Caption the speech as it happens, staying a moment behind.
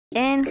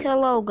And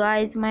hello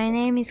guys, my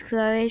name is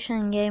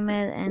Croatian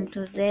Gamer and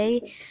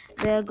today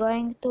we are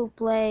going to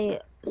play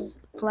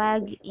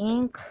Plague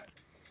Inc.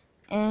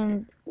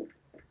 And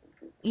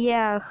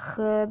yeah,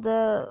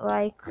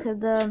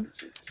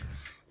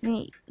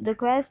 the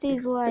quest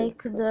is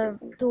like the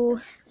to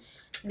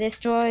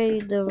destroy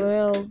the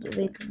world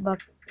with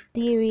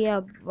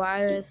bacteria,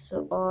 virus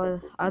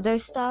or other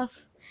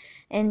stuff.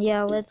 And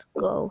yeah, let's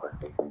go.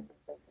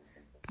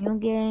 New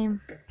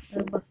game,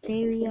 the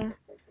bacteria.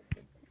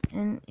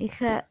 And it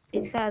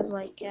has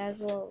like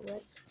casual.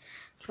 Let's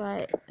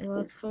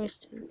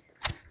first read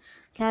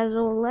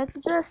casual. Let's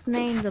just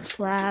name the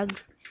flag.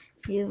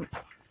 You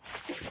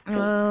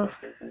uh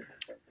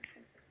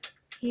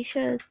he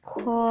should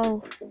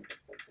call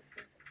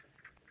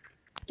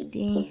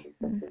the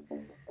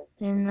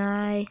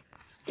deny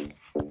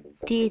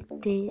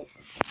titties.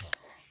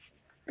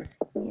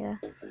 Yeah.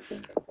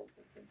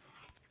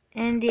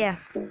 And yeah.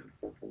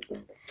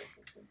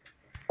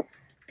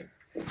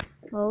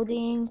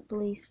 Loading,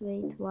 please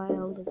wait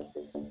while the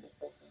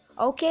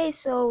okay,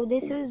 so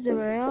this is the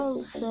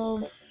world.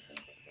 So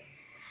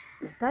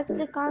that's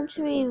the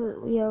country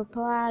your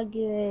flag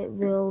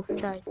will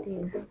start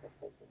in.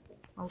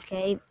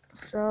 Okay,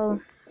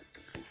 so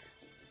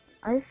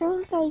I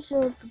think I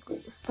should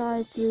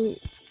start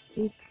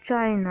with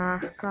China,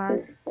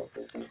 cause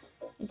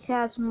it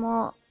has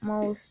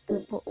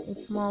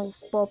it's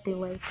most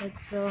populated.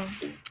 So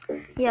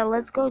yeah,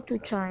 let's go to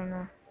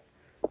China.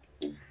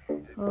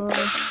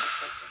 Uh,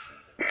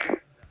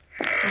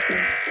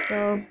 okay,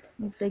 so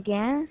it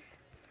begins,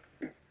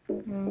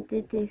 and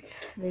it is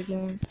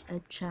begins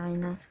at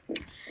China.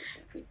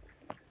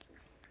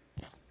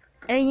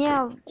 And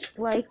yeah,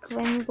 like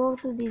when you go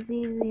to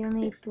disease, you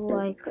need to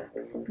like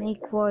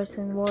make worse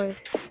and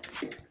worse.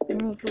 You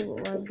need to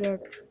like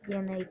get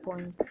DNA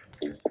points.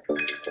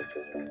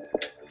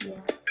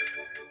 Yeah,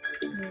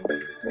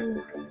 there's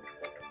two.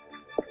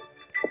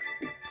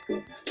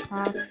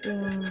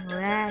 Puffing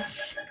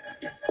rash.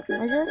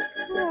 I just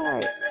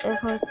try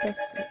orchestras.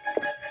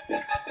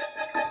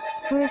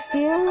 First,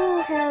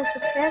 you have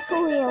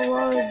successfully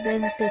evolved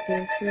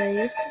entities.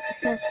 You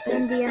have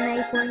spent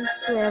DNA points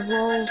to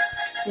evolve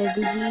your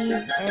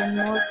disease, and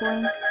more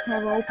points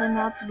have opened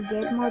up to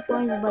get more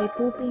points by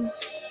pooping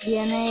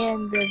DNA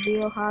and the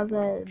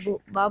biohazard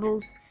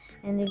bubbles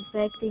and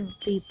infecting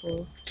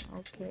people.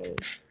 Okay,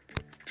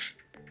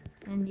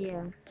 and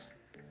yeah.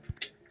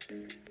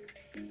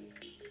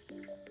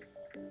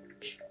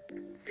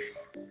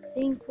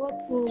 Think what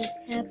will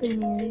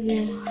happen in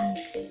real life.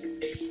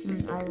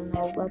 I don't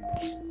know, but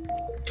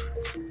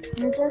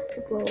just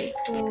to go.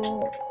 So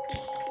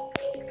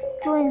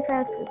to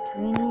infected,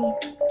 we need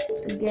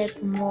to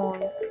get more.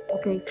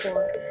 Okay,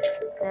 4.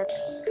 That's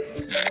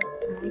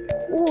right.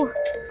 Ooh,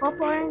 pop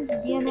orange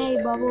DNA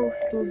bubbles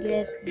to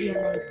get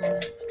DNA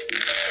points.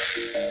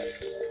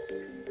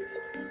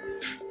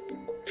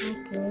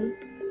 Okay.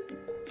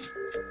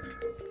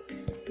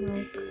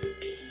 Like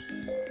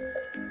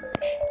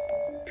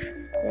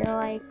they're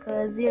like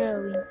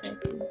 0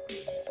 infected.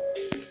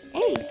 8.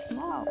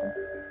 Wow.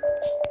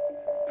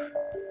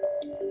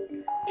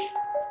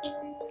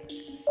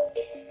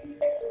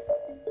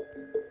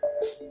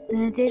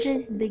 And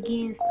it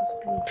begins to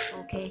spread.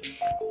 Okay,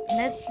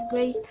 that's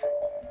great.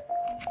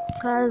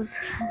 Cause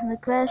the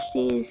quest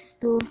is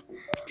to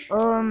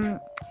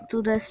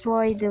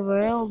destroy the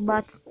world,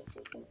 but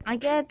I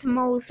get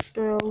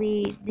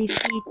mostly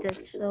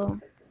defeated, so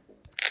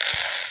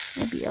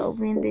maybe I'll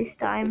win this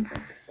time.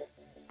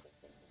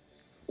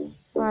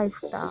 5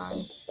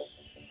 times.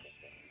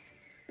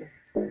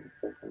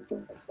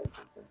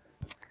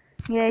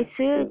 Yeah, it's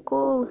really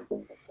cool,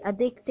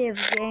 addictive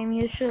game.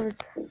 You should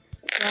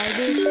try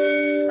this.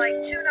 Flight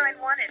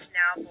 291 is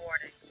now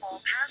boarding.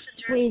 All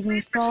passengers, please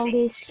install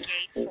this. to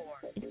gate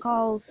 4. It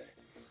calls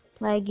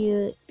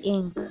Plague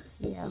Inc.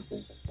 Yeah.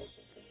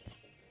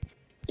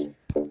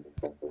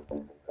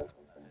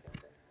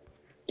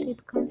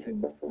 It comes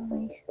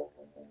information.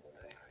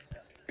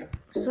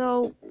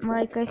 So,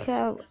 like, I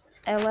have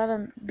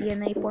 11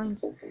 DNA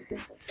points,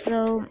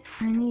 so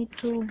I need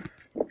to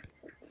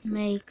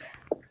make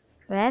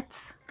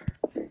rats.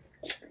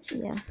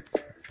 Yeah.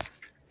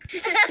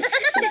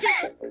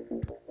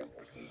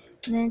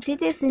 The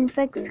entities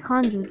infects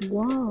 100.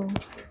 Wow.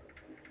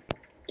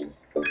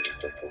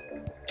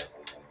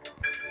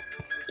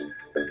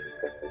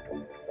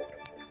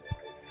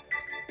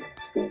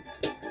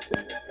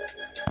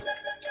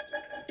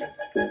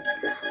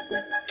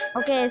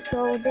 Okay,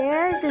 so there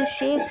are the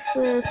ships.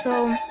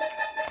 So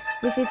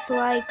if it's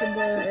like the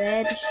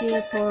red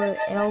ship or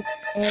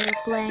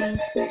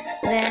airplanes,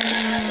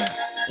 then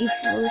if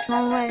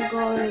somewhere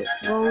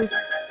goes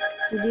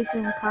to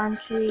different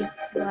country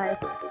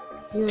like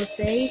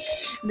USA,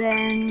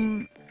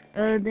 then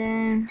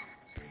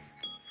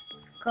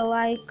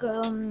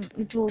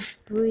it will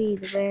spread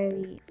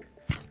very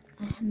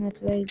not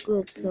very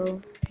good.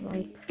 So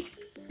like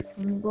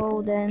when you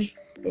go, then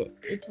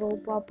it will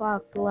pop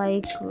up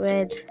like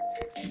red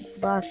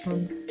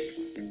button.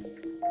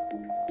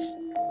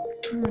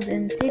 And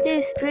then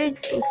it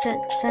spreads to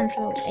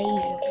Central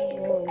Asia.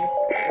 Whoa.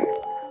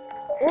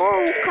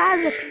 Oh,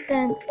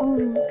 Kazakhstan.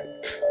 Oh,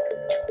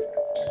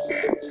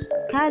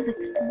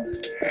 Kazakhstan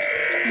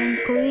and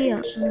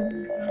Korea. Oh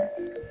my God.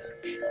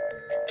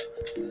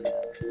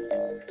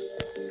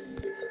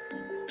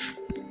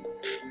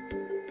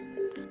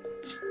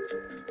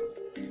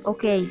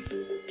 Okay,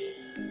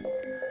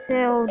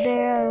 so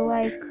there are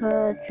like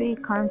 3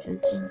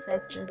 countries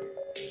infected.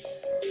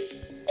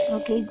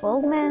 Okay,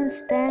 Goldman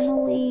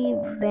Stanley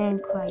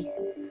bank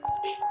crisis.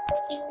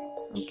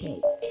 Okay,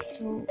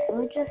 so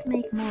let's just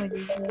make more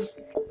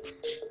diseases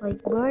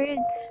like birds.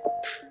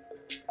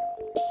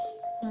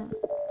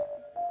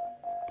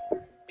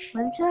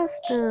 Let's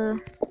just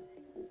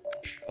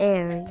air,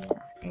 yeah,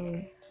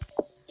 air.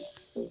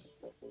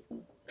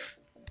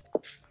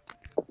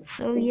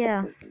 So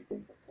yeah.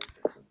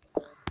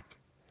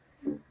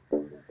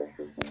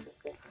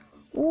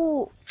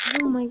 Oh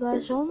my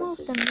gosh,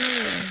 almost a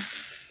million.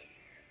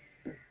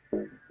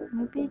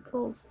 My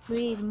people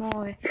spread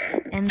more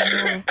and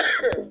more.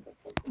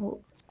 Oh,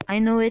 I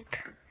know it.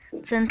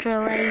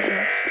 Central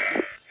Asia.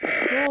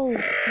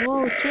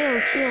 Whoa, chill.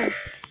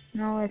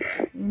 No, it's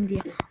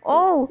India.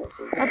 Oh,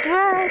 a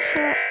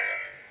Russia.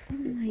 Oh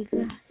my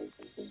God.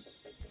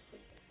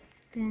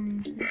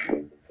 Damn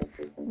it.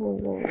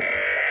 Whoa.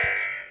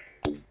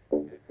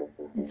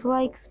 It's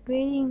like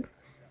spreading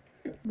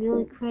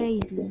really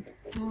crazy.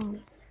 Oh.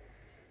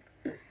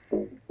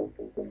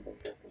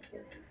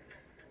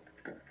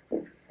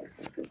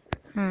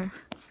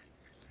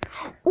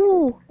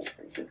 Ooh!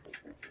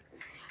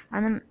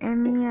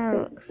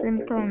 Anemia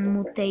symptom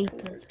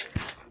mutated.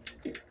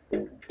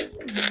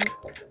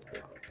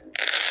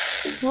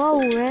 Whoa,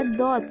 red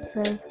dots,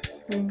 I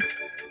think.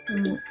 Oh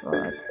my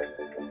God.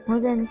 More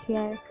than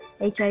here,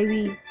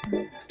 HIV.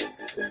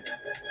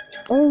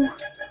 Oh,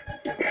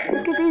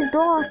 look at these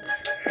dots.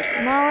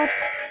 Not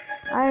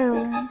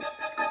Ireland.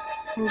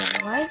 Hold on,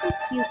 why is it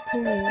UK?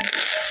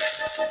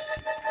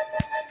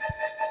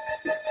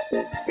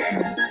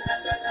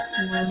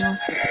 Why not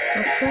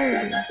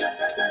Australia?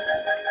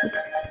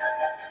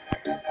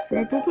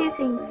 That it is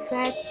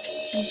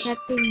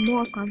infecting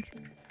more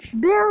countries.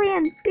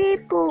 Billion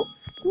people!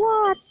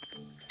 What?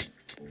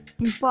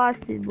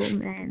 Impossible,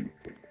 man.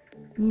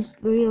 It's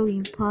really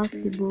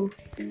impossible.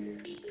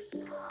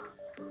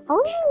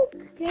 How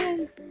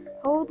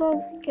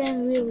does it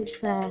can really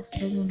fast? I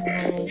don't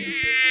know.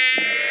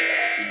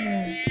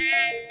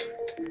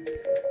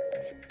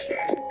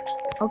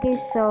 Okay,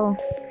 so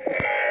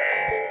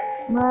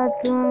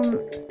but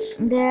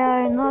they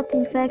are not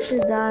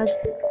infected that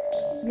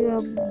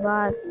Europe,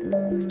 but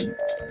the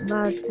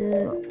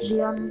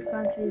only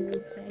countries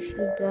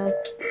infected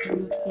that's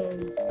UK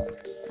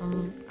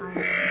and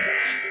Ireland.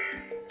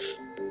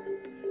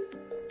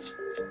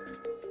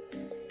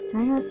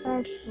 China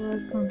starts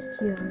work on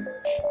cure,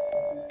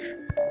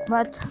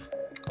 but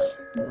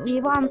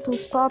we want to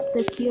stop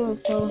the cure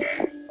so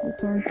we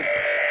can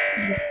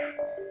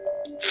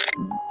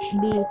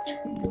beat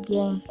the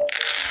game.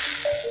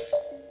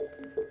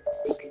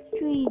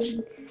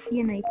 63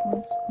 DNA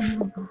points. Oh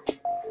my God.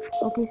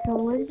 Okay, so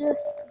let's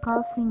just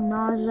coughing,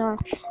 nausea,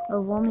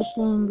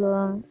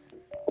 vomiting,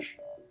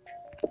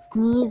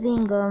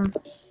 sneezing,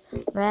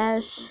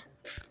 rash.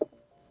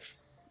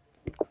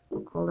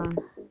 Hold on.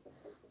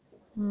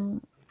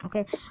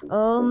 Okay.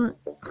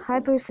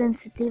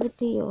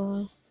 Hypersensitivity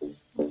or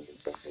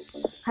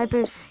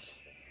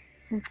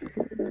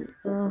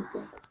hypersensitivity.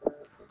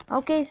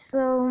 Okay,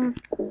 so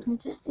you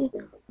just see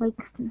like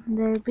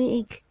they're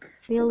big,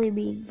 really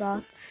big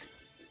dots.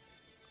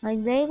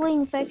 Like daily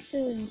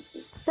infections,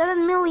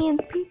 7 million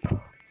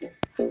people.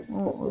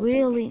 Oh,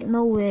 really?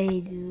 No way,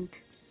 dude.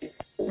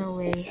 No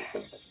way.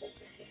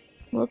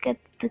 Look at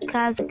the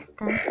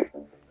Kazakhstan.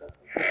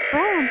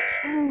 France!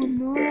 Oh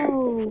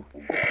no!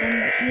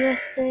 And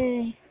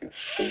USA.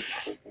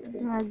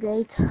 It's not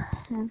great.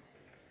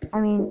 I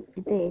mean,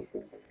 it is.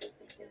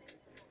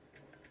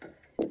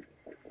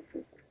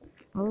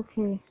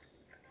 Okay.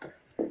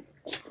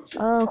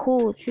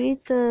 Who?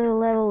 Treat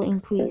level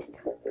increased.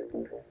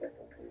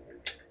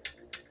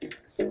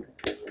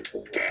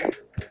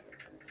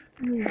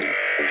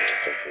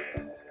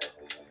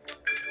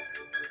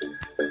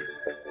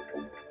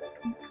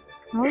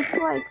 Now it's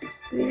like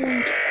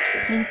spring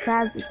in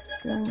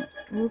Kazakhstan.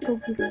 Look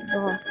at these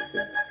dots.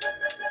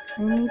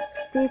 And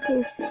it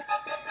is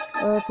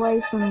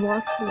placed on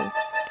watch list.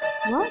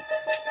 What?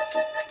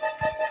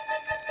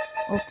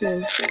 Okay.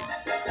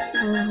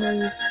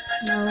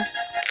 No.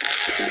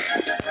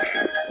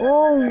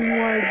 Oh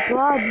my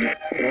God!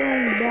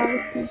 You're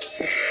about it.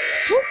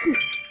 Cookie!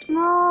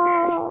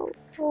 No!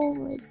 Oh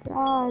my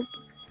God!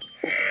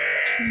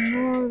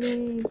 No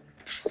way!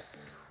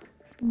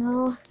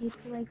 No,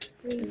 it's like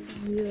straight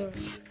here.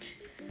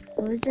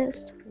 So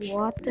just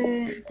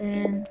water,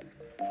 then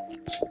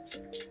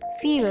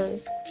fever.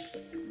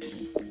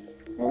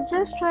 Let's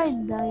just try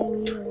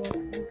diarrhea.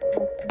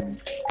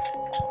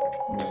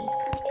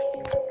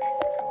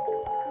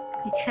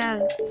 It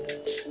has,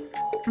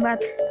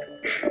 but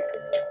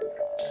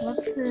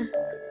what's the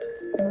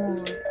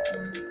more?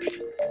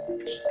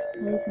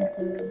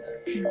 Dysentery.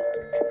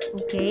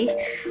 Okay.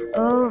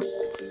 Oh,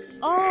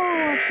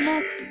 what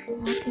next?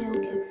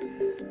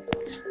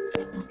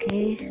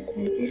 Okay.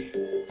 It is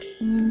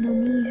in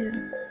Indonesia.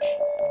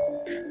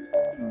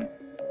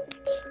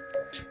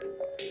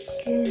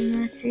 Okay,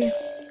 let's see.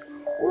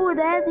 Oh,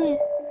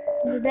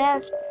 the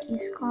death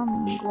is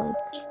coming, like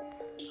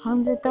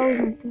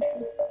 100,000 people.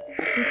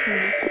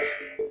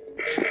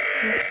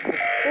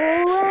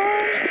 Oh,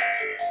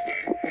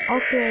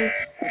 okay.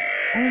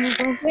 Oh my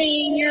gosh.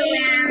 Ring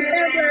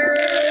around the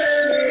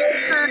rose,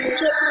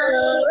 such a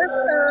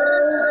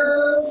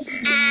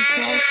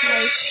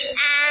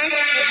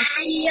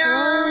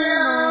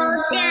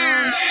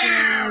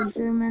France,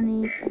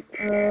 Germany,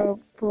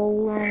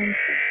 Poland,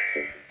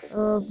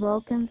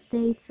 Balkan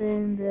states,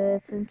 and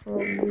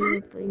Central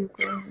Europe,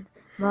 Ukraine,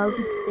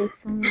 Baltic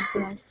states, and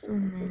gosh, so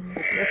many.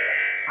 That's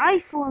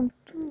Iceland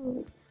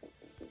too.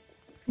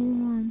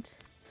 Finland.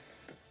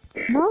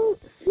 No,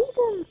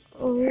 Sweden.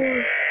 Oh,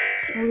 yeah,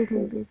 a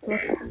little bit,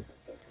 but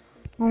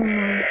oh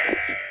my.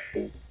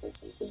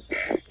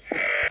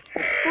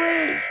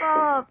 Please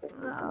stop.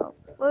 No,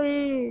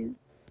 please.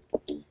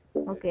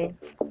 Okay.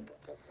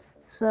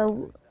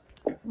 So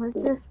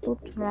let's just put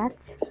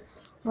rats.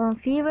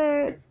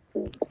 Fever.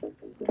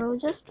 I'll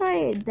just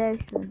try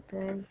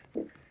dysentery.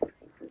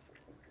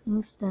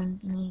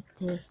 Instantly.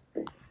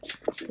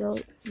 Go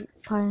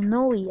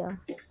paranoia.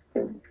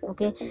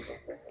 Okay.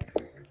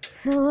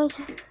 So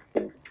let's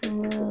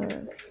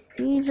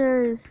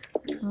seizures.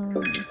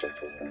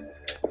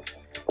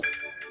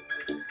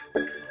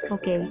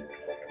 Okay.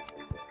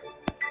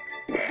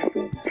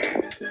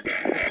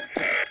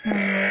 Oh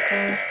my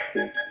gosh.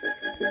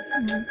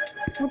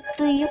 What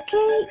the UK?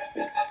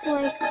 It's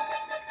like,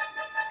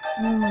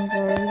 oh my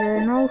god, there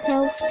are no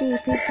healthy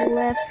people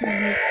left in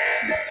it.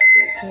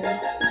 Okay.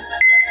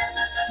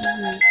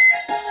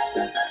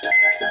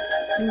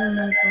 Oh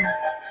my god.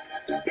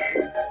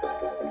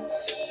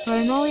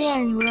 Paranoia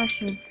in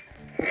Russia.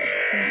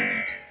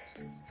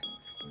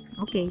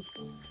 Okay.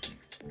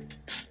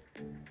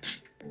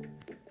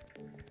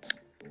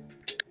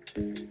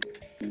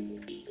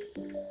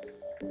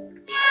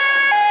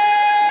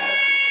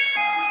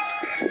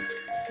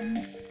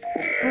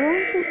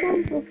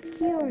 Percent of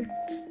cure.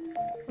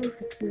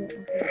 Okay.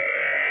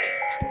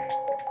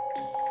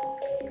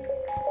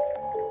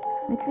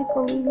 Mexico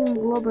leading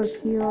global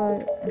cure.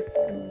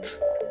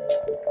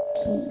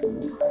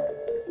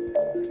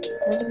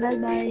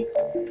 Bye.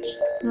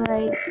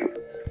 Like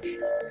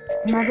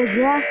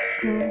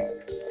Madagascar.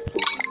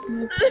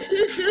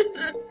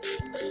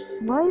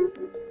 Why?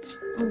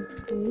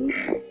 Okay.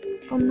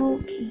 Oh no,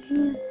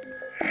 give.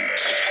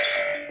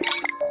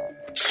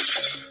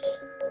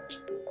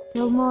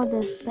 No more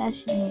the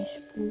Spanish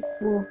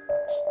people.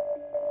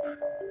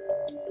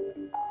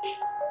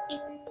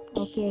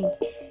 Okay,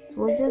 so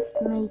we'll just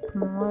make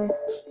more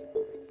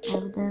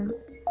of them.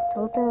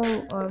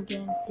 Total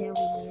organ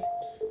failure.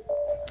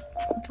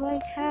 It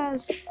like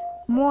has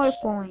more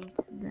points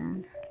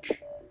than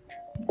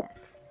that.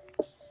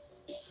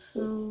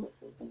 So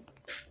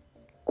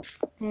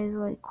there's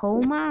like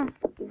coma.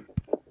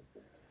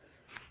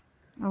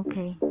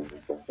 Okay.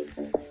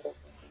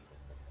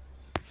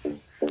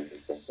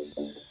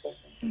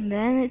 And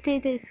then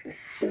it is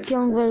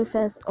killing very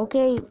fast.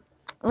 Okay,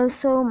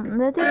 so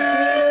that is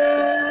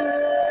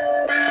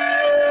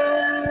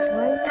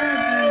why is that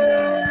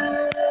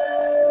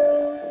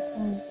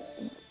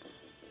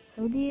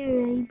Saudi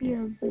Arabia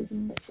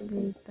begins to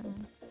break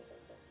down.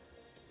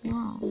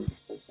 Wow.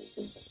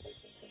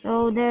 So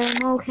there are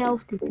no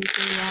healthy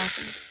people left.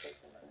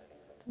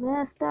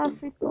 West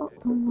Africa, oh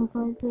my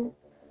god, there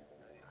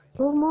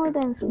killed more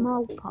than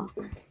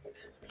smallpox.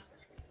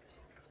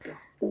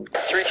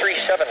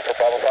 337 for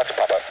Bravo Fox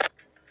Papa.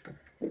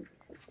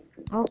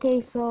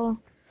 Okay, so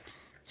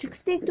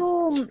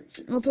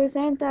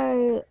 62%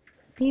 are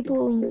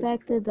people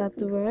infected at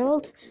the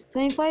world,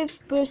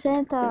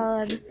 25%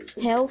 are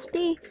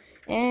healthy,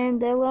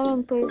 and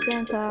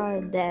 11%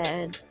 are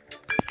dead.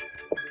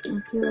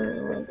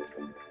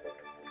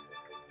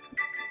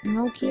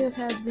 No cure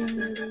has been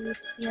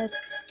released yet.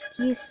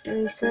 This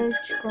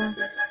research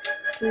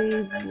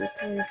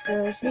contributors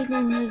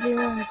Sweden, New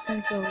Zealand,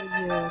 Central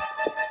Europe.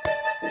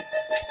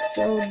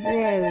 So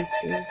there it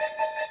is.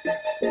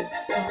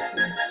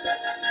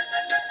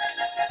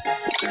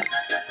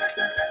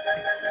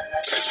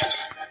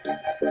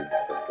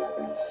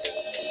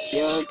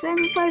 You're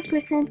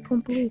 25%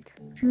 complete.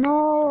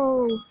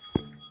 No,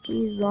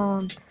 please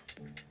don't.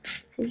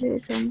 Severe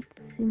some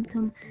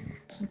symptom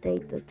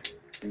updated.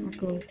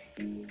 Okay.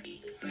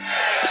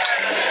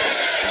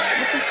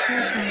 What is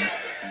happening?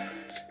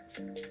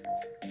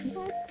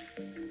 What?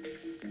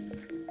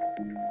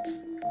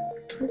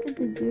 Look at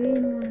the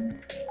green one.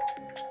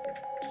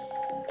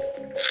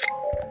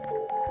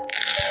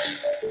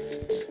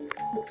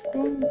 It's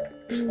been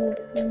we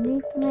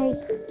need to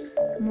make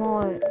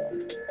more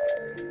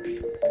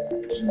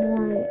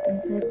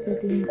infected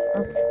in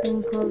upstream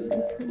because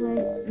it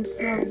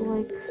feels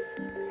like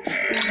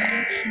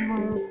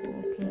more okay.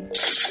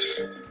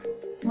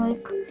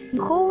 Like you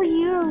whole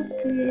Europe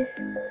is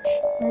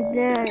like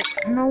they're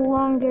no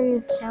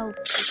longer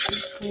healthy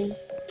people,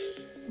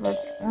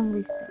 but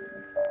only Spain.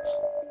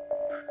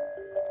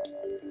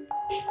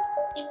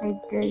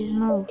 Like there is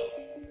no.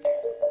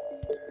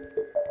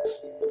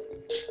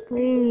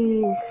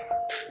 Please.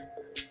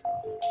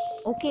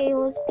 Okay,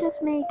 let's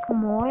just make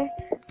more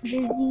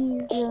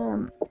disease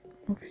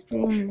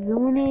extreme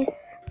zones.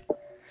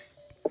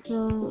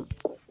 So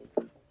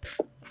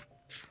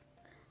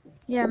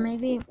yeah,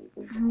 maybe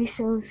we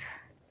should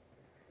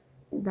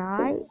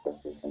die.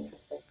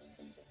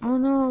 Oh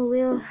no,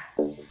 we will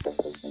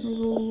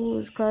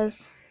lose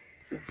because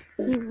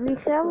we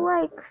have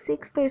like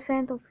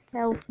 6% of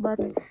health, but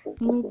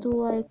we need to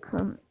like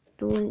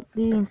to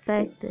be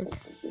infected.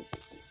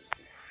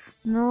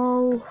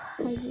 No,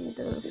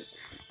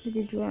 I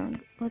did wrong.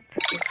 But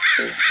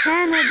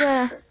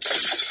Canada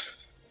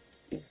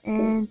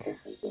and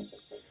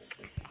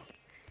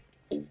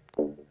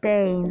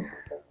Spain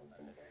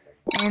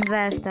and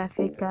West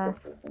Africa.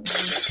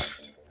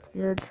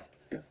 Good.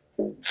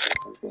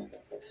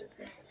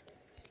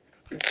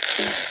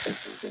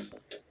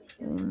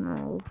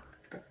 No.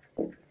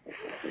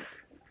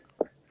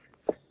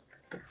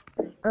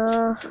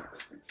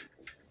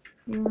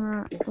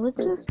 Yeah, let's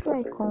just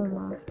try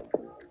coma.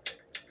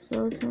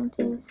 So since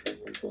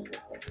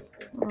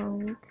well,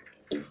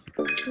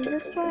 we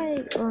just try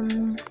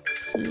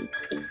heat.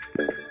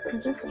 We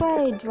just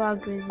try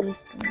drug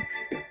resistance.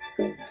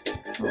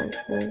 Oh, it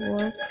will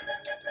work.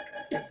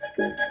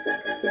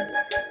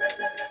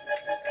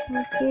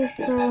 Okay,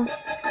 so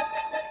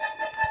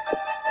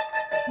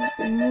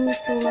we need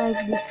to like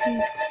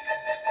defeat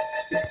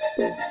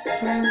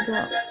Canada.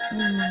 Oh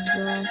my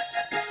gosh.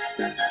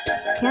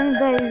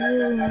 Canada is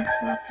really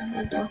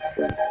unstoppable,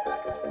 but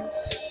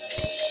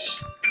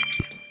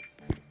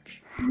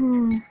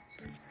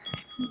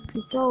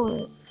it's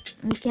over.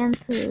 We can't.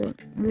 We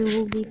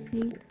will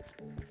defeat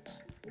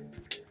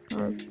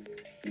because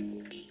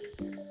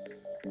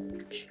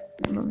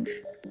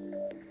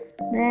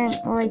then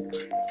like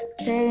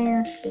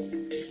Spain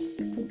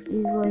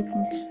is like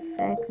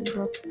infected,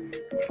 but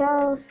it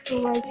has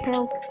like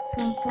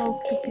some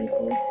healthy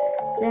people.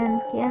 Then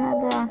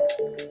Canada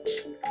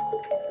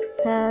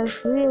has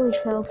really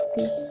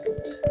healthy,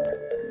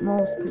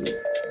 mostly,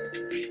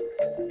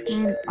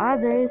 and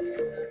others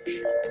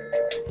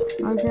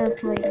are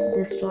just like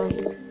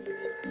destroyed.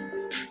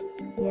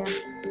 Yeah,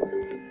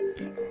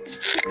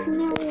 6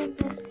 million.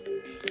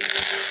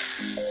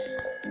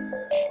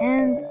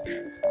 And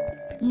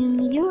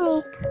in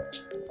Europe,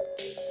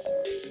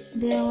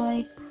 they're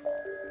like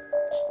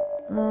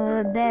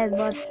dead,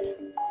 but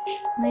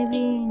maybe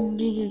in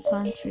bigger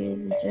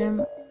countries,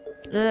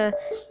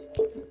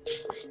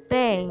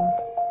 Spain.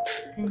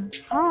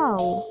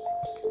 How?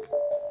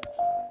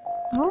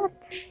 What?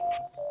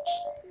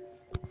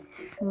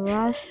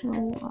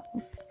 Russia,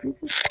 it's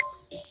pretty.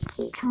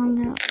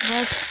 China,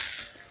 but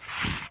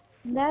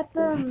that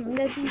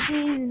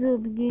disease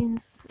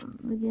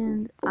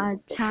began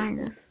at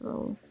China,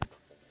 so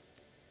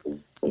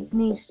it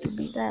needs to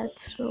be that.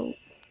 So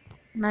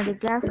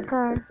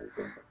Madagascar,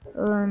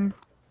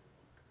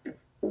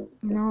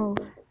 no,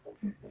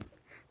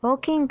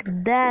 Walking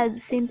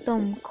Dead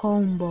symptom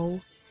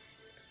combo.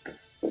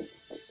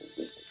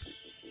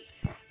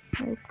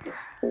 Like,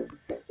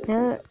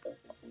 they're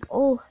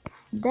all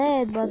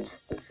dead, but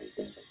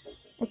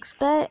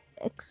expect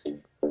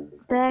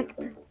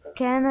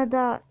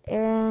Canada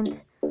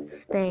and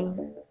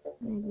Spain.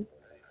 Maybe.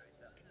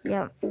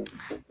 Yeah,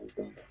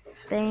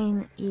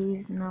 Spain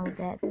is now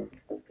dead.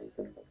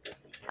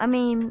 I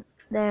mean,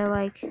 they're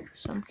like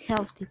some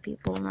healthy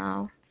people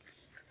now,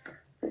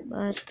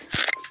 but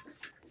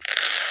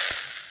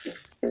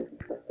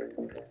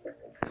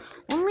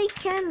only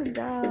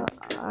Canada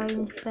are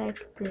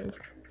infected.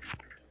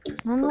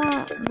 No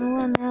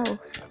one else.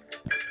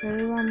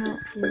 Everyone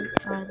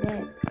are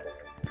dead.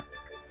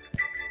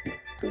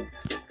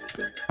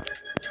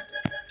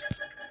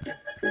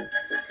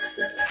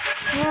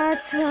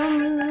 But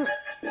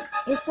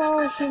it's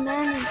all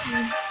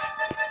humanity.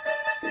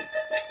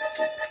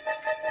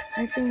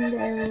 I think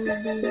there will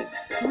be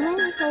how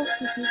many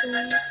healthy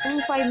people?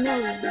 25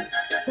 million.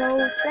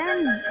 So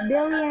 10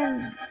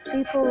 billion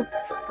people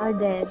are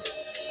dead.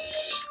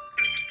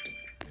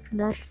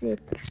 That's it.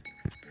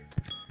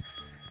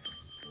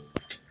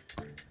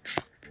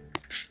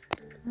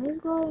 I'm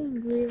going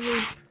really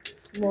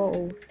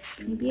slow.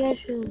 Maybe I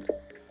should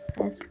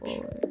fast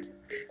forward.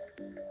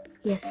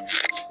 Yes.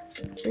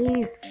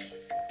 Please.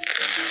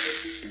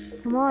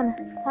 Come on,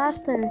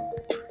 faster.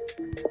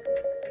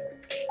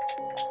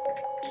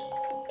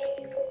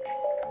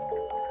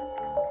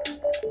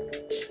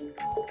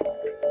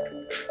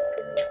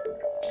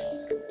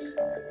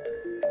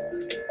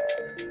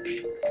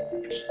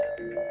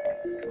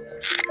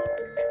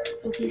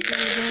 Okay, so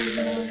there's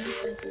more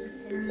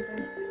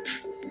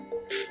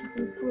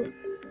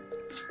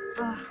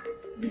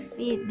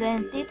defeat. The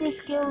entity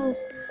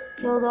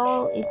killed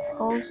all its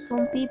hosts.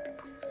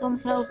 Some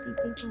healthy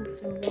people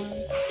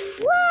survived.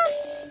 What?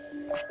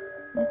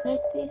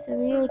 Infected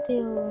severity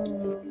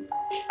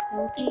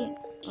healthy.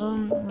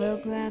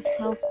 paragraph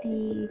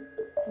healthy.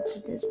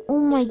 Oh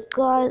my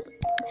god,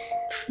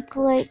 it's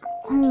like,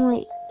 oh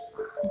my,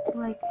 it's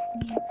like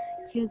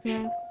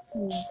paragraph.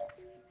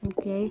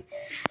 Okay.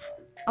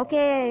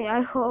 Okay,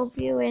 I hope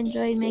you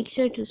enjoyed. Make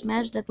sure to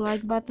smash that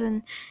like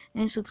button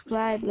and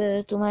subscribe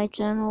to my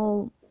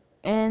channel.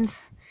 And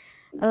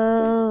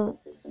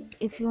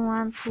if you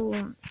want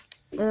to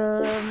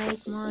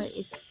make more,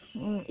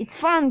 it's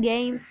fun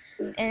game,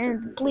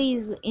 and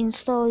please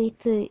install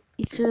it.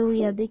 It's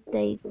really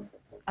addictive,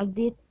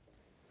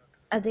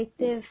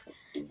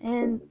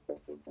 and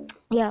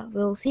yeah,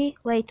 we'll see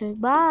later.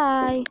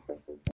 Bye.